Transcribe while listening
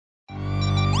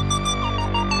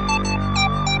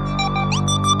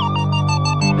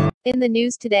In the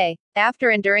news today,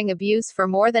 after enduring abuse for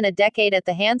more than a decade at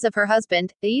the hands of her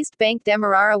husband, the East Bank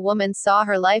Demerara woman saw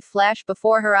her life flash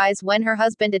before her eyes when her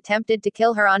husband attempted to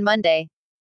kill her on Monday.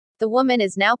 The woman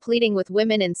is now pleading with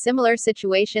women in similar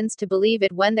situations to believe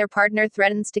it when their partner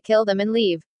threatens to kill them and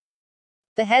leave.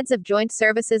 The heads of joint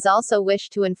services also wish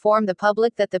to inform the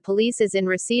public that the police is in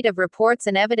receipt of reports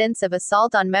and evidence of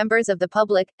assault on members of the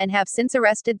public, and have since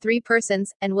arrested 3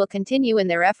 persons, and will continue in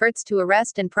their efforts to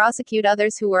arrest and prosecute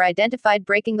others who were identified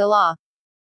breaking the law.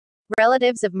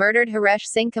 Relatives of murdered Haresh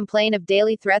Singh complain of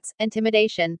daily threats,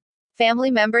 intimidation.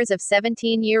 Family members of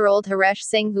 17-year-old Haresh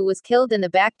Singh, who was killed in the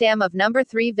backdam of No.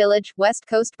 3 Village, West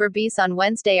Coast Berbice on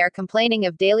Wednesday, are complaining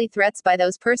of daily threats by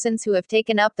those persons who have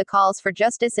taken up the calls for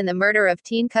justice in the murder of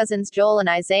teen cousins Joel and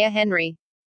Isaiah Henry.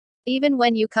 Even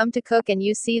when you come to cook and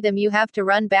you see them, you have to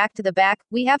run back to the back.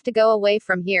 We have to go away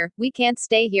from here. We can't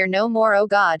stay here no more, oh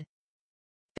God.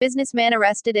 Businessman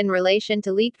arrested in relation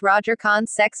to leaked Roger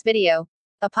Khan's sex video.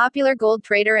 A popular gold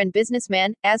trader and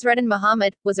businessman, Azruddin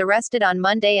Muhammad, was arrested on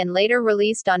Monday and later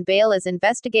released on bail as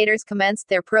investigators commenced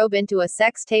their probe into a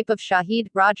sex tape of Shahid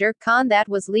Roger Khan that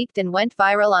was leaked and went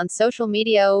viral on social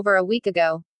media over a week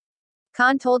ago.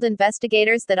 Khan told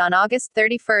investigators that on August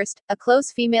 31, a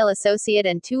close female associate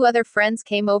and 2 other friends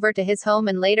came over to his home,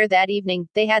 and later that evening,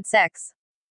 they had sex.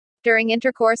 During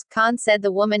intercourse, Khan said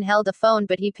the woman held a phone,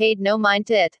 but he paid no mind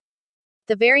to it.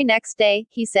 The very next day,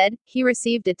 he said, he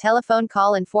received a telephone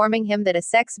call informing him that a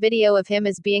sex video of him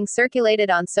is being circulated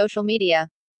on social media.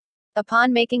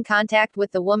 Upon making contact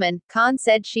with the woman, Khan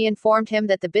said she informed him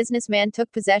that the businessman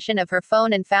took possession of her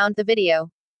phone and found the video.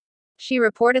 She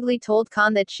reportedly told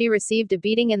Khan that she received a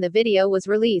beating and the video was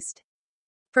released.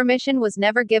 Permission was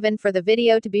never given for the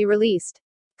video to be released.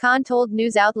 Khan told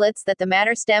news outlets that the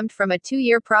matter stemmed from a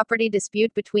 2-year property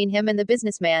dispute between him and the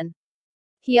businessman.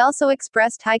 He also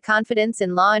expressed high confidence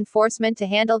in law enforcement to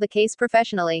handle the case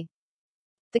professionally.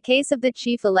 The case of the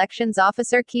chief elections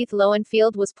officer Keith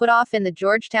Lowenfield was put off in the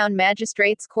Georgetown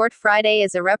Magistrates Court Friday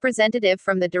as a representative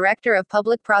from the Director of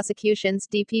Public Prosecutions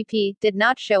 (DPP) did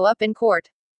not show up in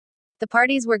court. The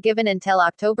parties were given until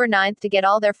October 9 to get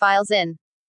all their files in.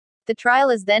 The trial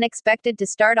is then expected to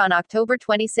start on October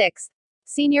 26.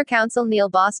 Senior counsel Neil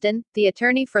Boston, the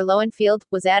attorney for Lowenfield,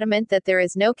 was adamant that there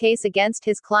is no case against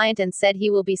his client and said he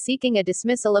will be seeking a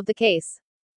dismissal of the case.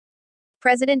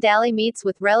 President Ali meets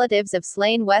with relatives of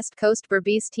slain West Coast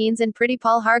Berbice teens in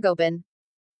Pritipal Hargoban.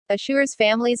 Assures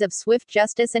families of swift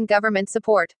justice and government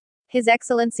support. His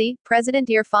Excellency, President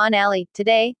Irfan Ali,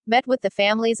 today, met with the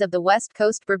families of the West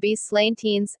Coast Berbice slain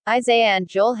teens, Isaiah and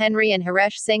Joel Henry and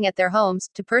Haresh Singh, at their homes,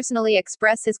 to personally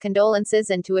express his condolences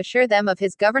and to assure them of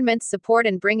his government's support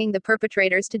in bringing the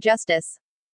perpetrators to justice.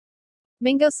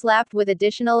 Mingo slapped with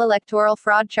additional electoral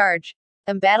fraud charge.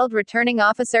 Embattled returning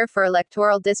officer for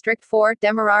Electoral District 4,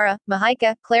 Demerara,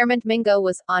 Mahika, Claremont Mingo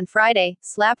was, on Friday,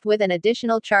 slapped with an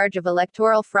additional charge of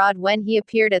electoral fraud when he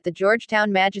appeared at the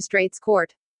Georgetown Magistrates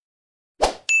Court.